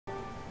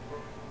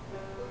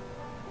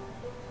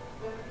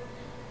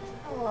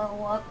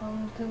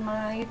welcome to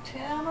my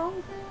channel.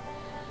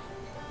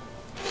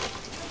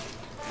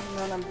 I'm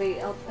gonna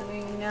be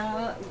opening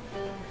up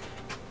the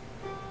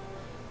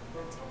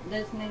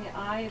Disney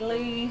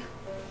Eiley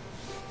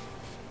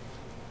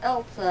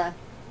Elsa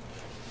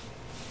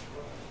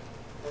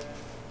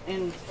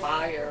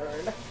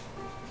inspired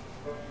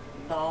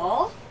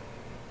doll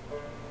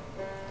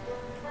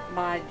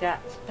by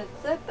Jack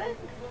Pacific.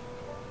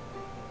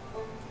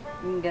 You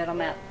can get them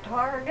at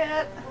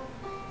Target.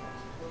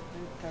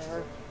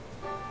 They're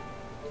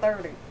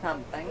 30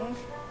 something.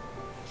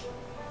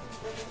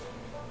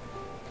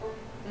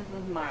 This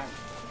is my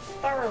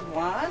third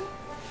one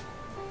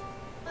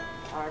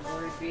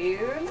I've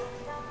reviewed,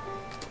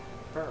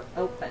 or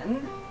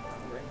opened.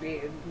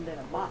 Reviewed, did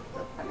a box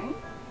opening.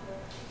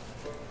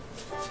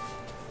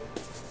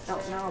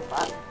 Don't know if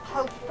I've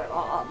posted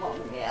all of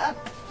them yet.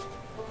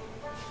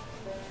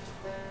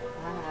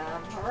 I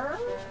have her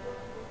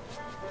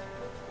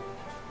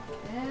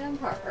and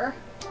her.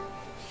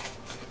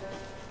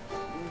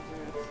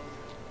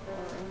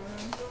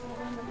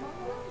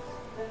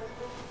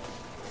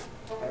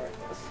 There it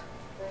is.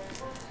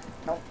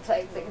 Don't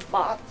take these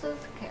boxes.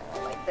 Can't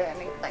really do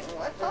anything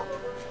with them.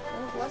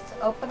 So let's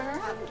open her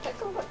up and take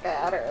a look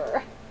at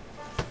her.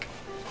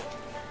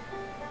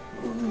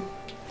 I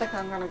think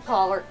I'm going to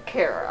call her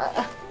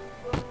Kara.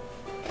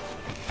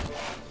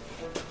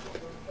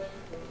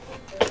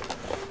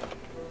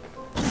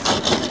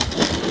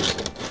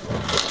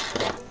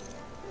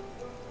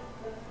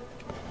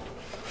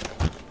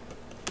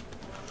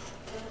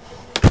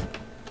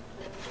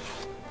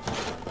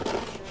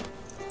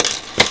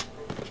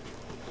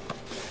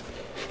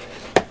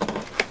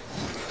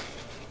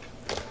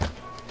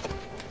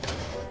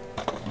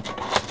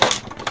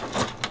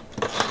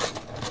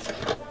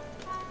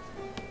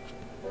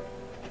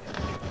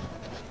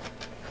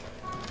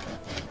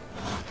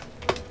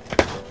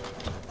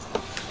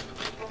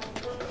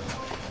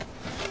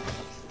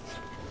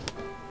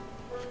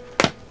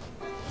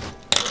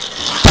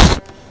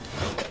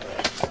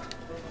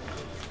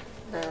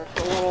 There's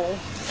a little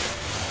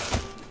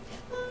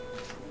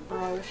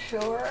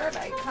brochure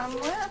they come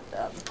with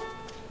of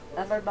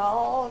other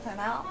dolls and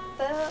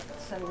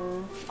outfits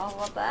and all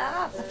of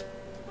that.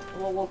 A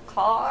little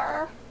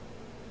car,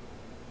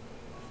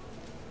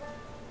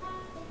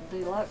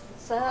 deluxe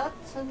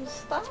sets and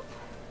stuff.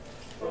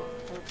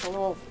 There's a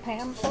little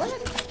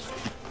pamphlet.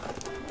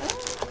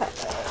 Okay,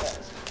 there it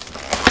is.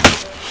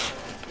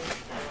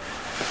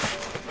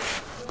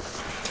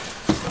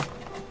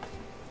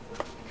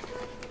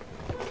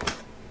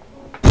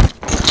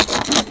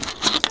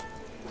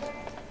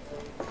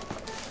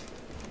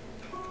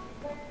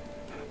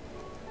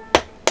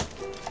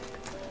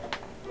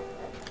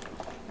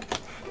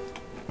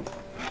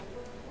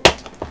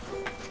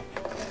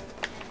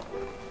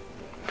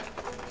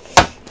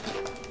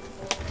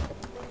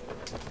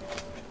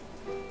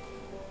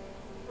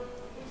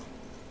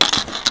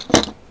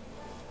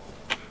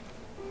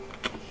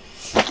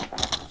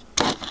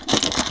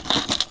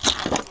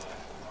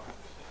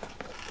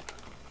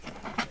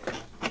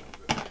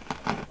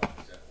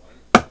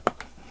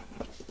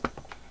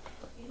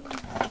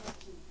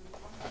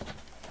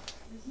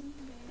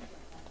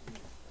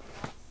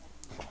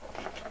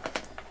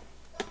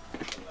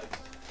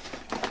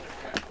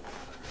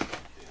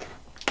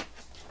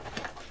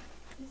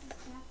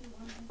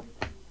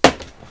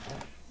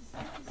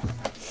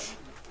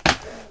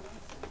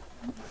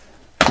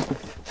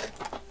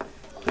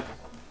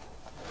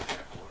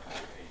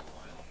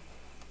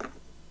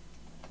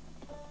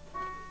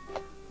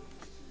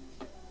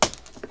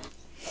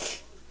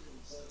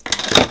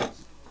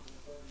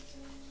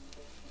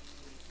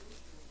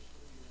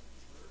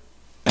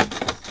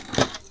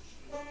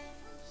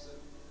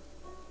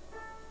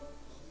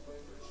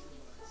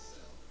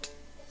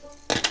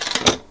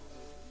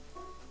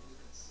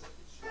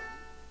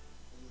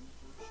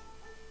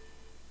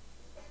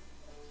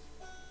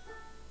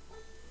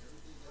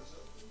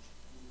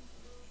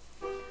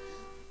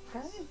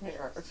 Okay,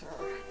 here's her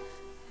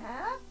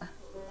hat.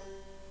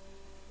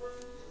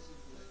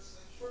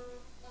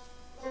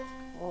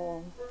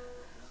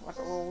 Like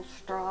a little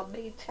straw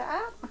beach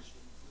hat.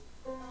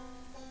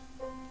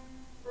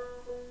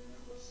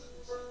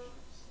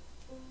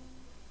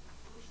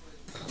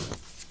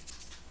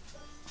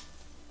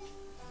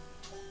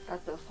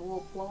 Got this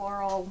little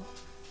floral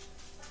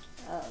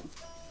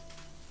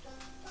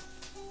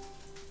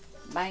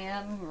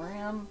band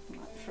rim.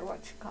 Not sure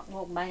what you call a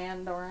little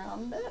band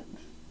around it.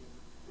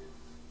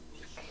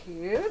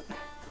 Cute.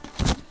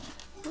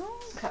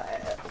 Okay,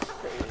 let's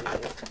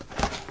see.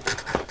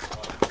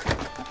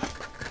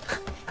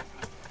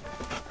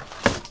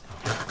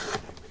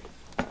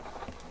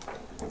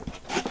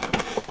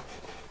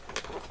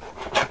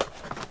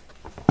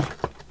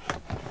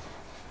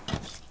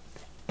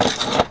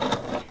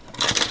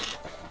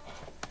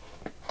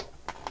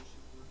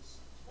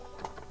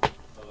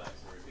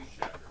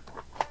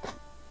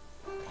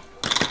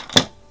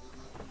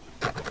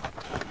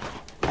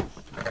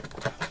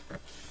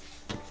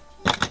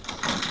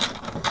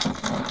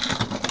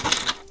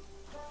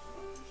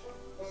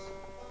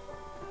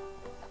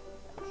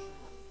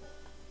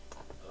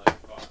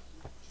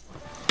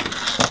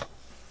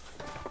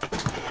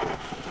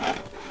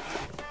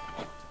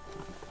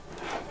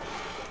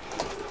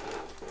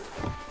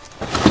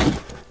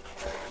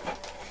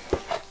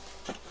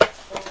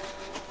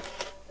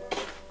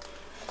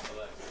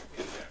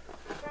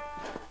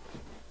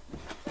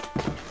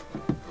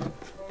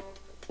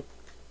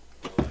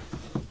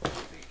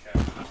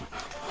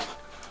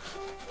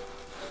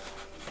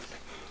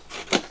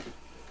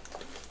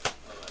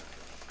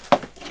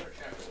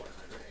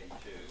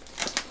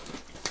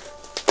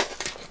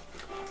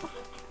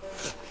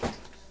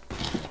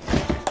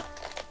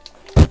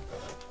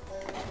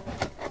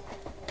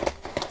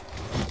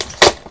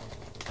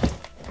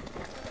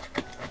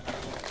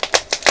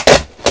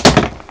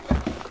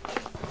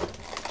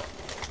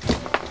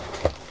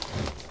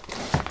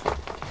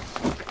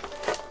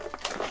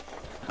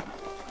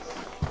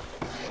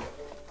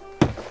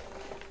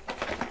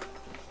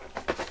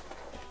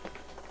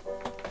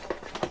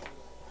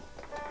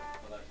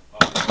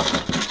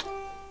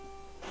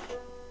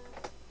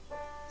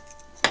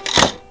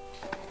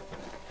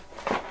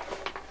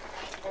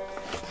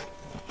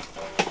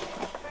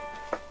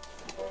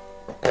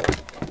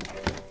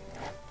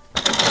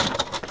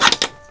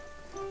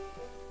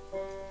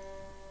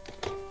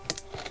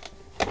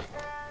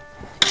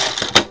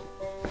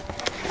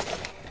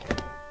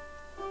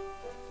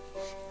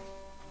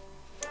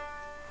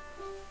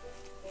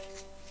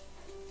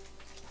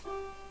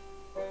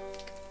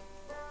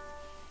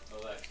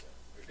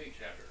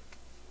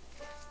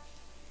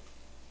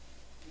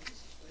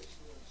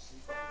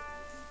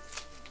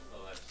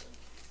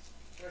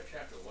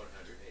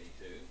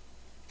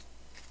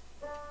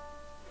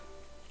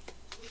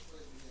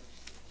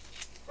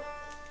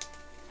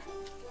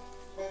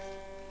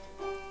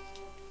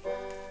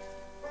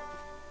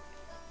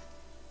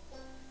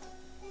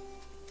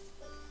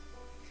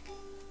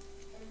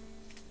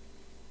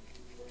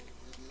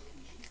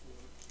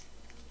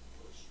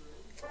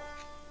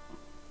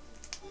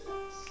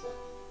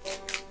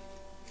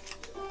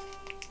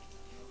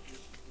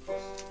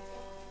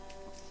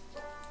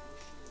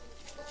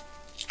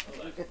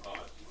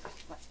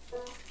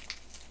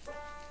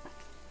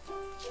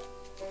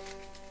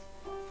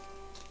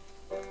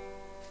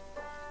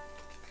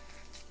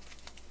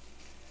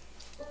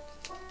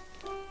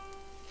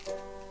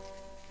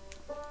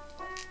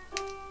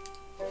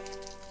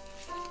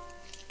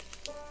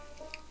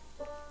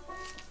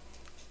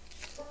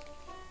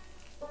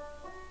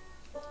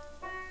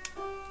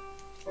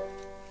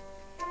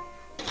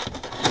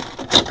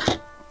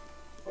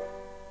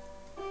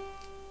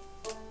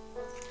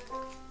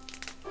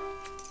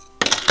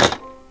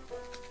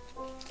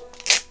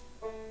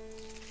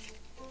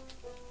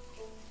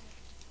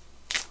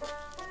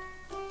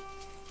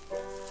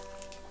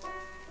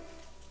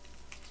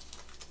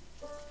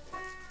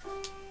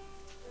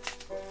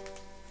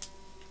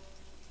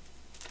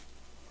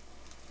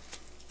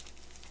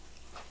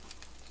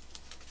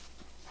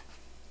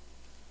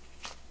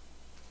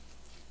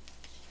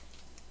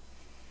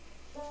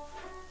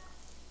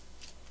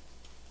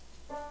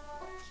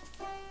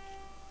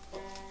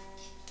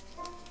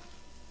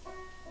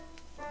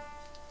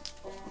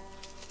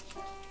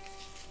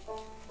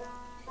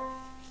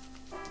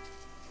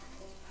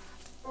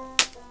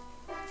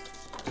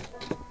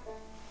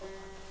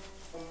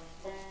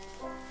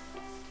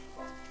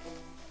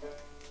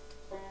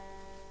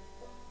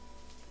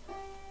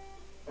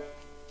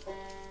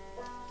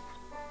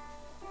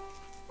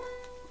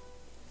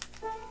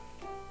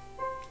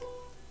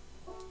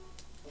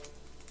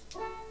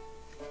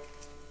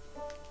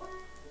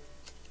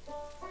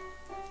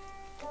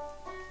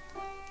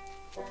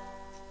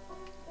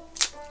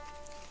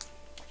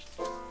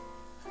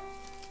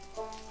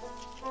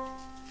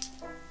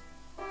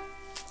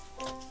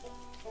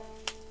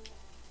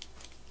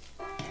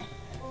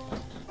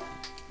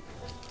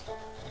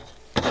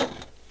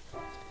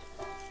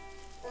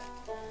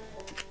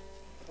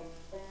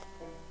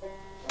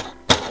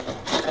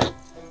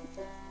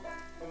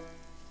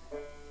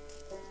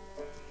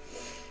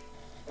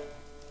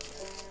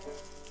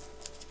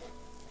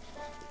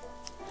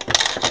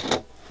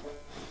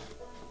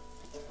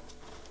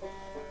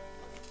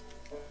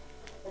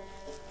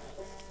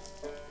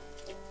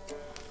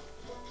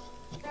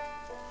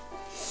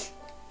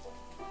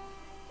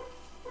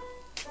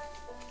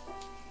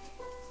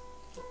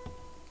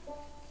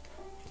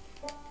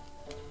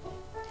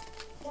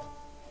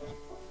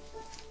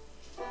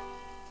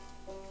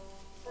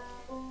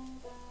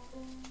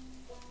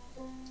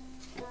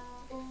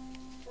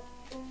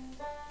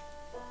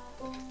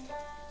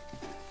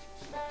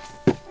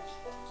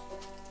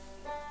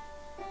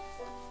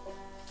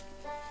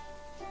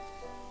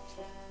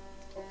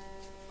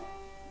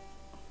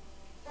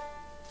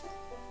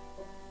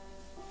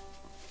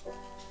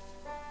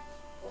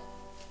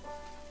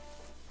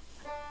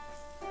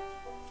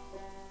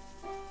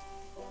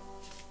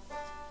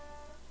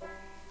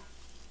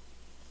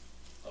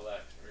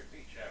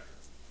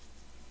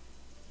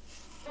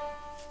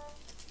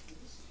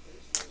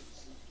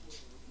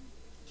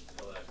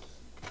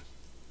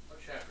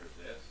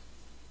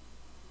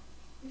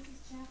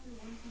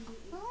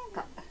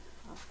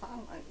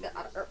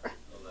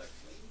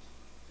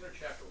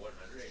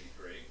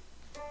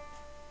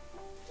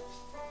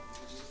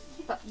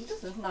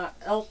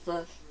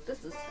 Elsa.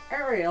 This is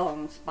Ariel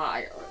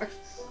inspired.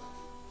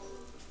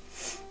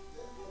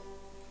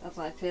 As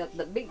I said,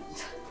 the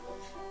beads.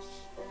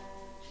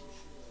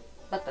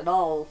 But the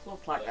dolls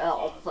look like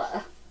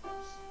Elsa.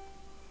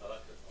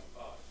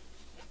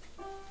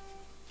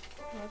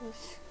 That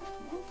is,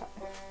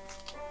 okay.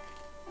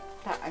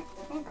 Okay.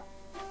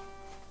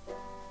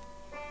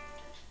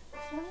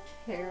 So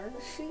here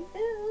she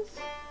is.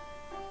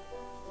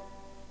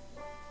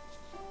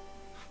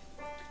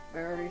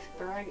 Very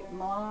straight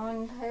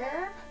blonde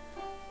hair.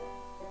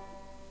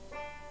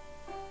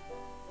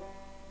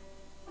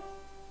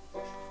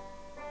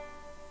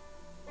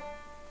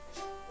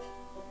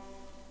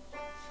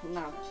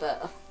 Not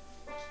the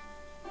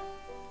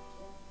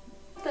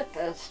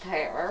thickest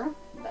hair,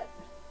 but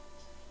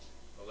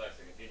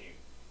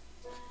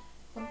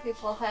some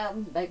people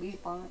have baby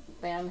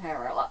thin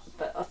hair like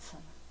this.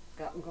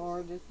 Got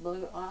gorgeous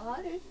blue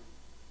eyes.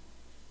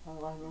 I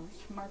love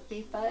her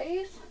smirky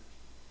face.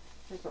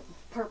 There's a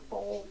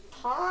purple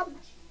top.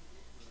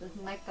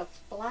 Doesn't make a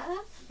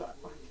splash.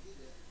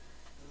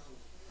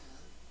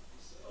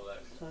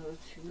 So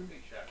she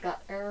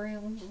got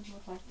Ariel.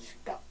 Like she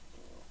got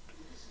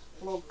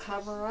a little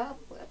cover up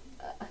with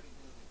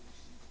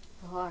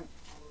like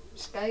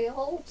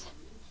scales,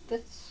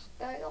 fish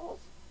scales,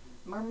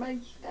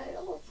 mermaid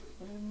scales,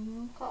 whatever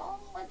you call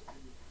it.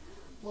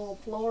 Little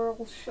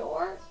floral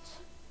shorts.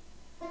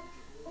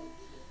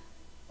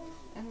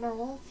 And their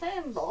little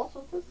sandals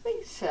with a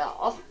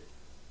seashell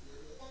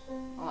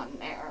on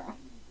there.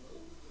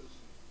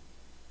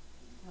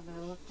 And I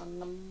look on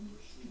the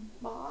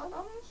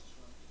bottom.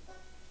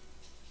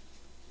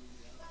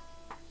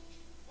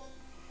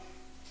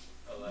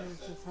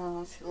 This is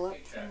how she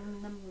looks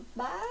in the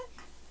back.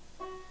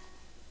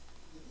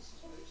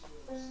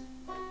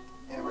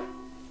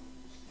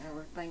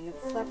 Everything is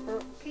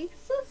separate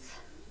pieces.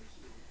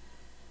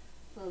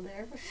 So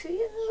there she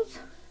is.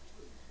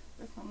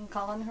 I'm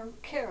calling her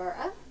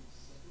Kara.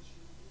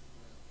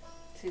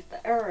 She's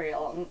the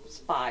Ariel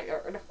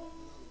inspired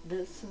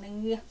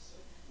Disney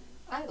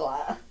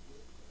Isla.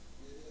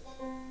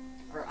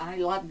 Or I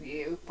Love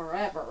You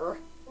Forever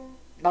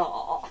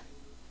doll.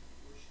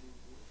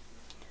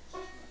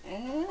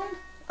 And,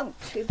 oh,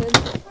 she did,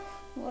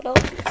 what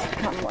else did she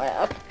come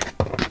with?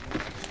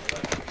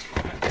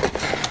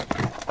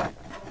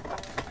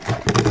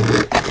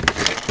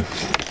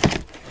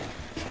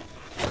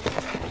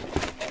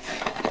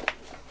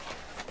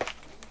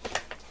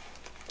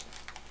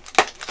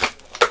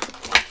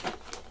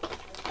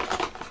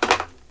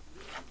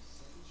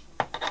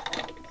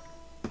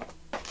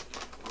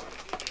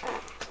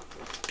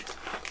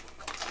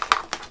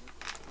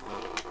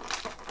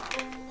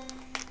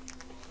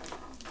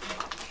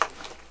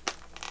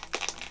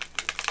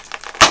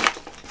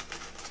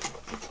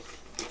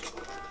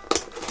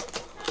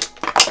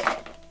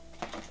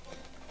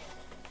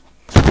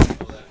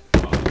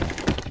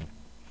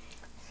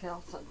 She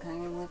also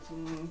came with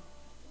some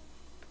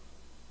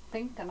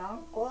pink and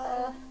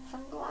aqua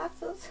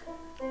sunglasses.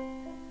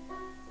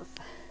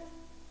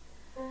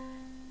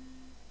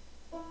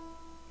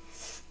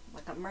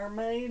 Like a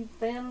mermaid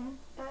fin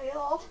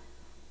tail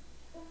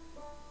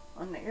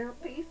on the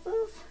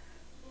earpieces.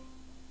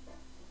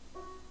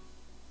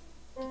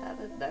 That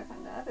is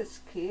different. That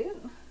is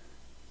cute.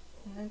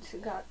 And then she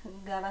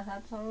gotta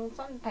have some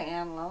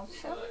suntan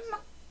lotion.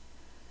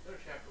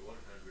 Chapter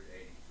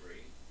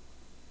 183.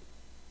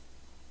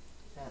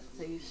 That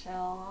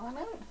seashell on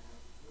it.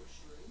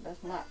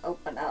 Does not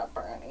open up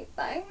or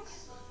anything.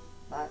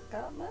 Back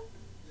up it.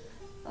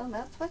 Oh,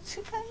 that's what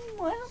she came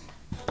with.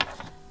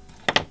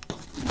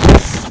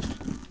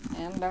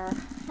 And her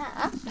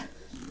hat.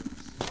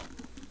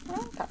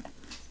 Okay.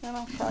 Then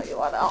I'll show you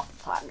what else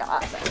I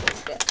got that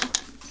was good.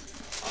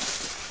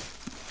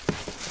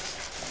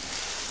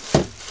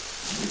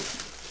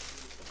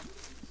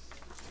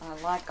 I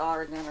like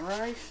Our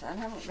Generation. I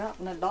haven't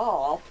gotten a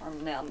doll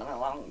from them in a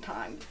long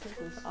time. This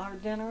is Our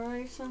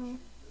Generation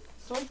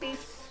Sleepy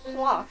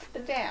Sloth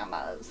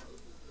Pajamas.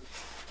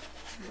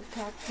 Look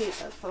how cute.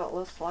 That's what it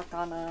looks like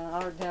on a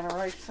Our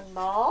Generation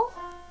doll.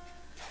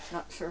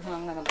 Not sure if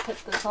I'm going to put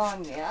this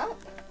on yet.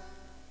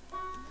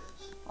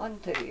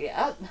 Onto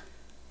yet.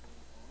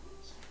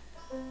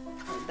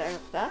 There's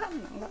that.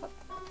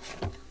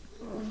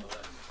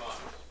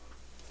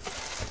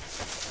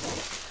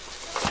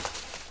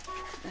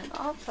 And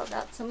also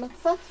got some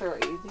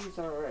accessories. These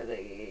are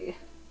the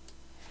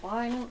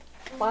fine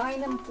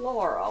and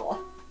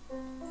floral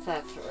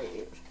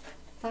accessories.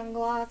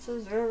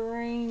 Sunglasses,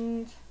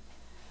 earrings,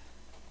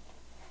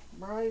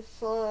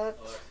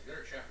 bracelets,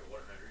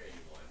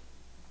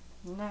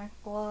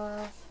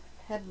 necklace,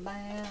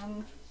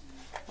 headband,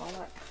 all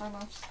that kind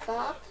of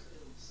stuff.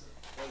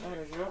 That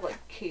is really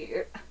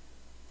cute.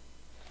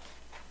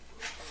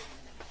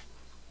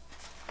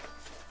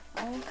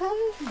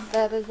 Okay,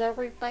 that is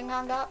everything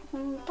I got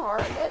from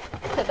Target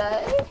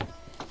today.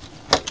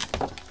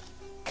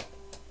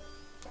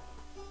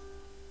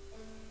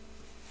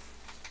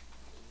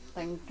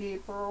 Thank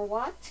you for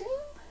watching.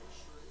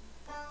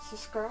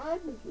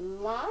 Subscribe,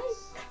 like,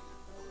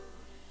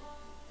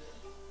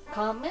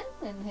 comment,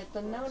 and hit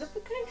the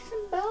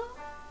notification bell.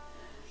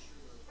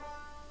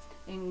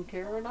 And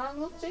Caroline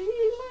will see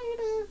you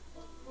later.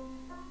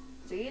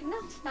 See you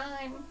next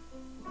time.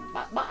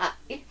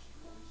 Bye-bye.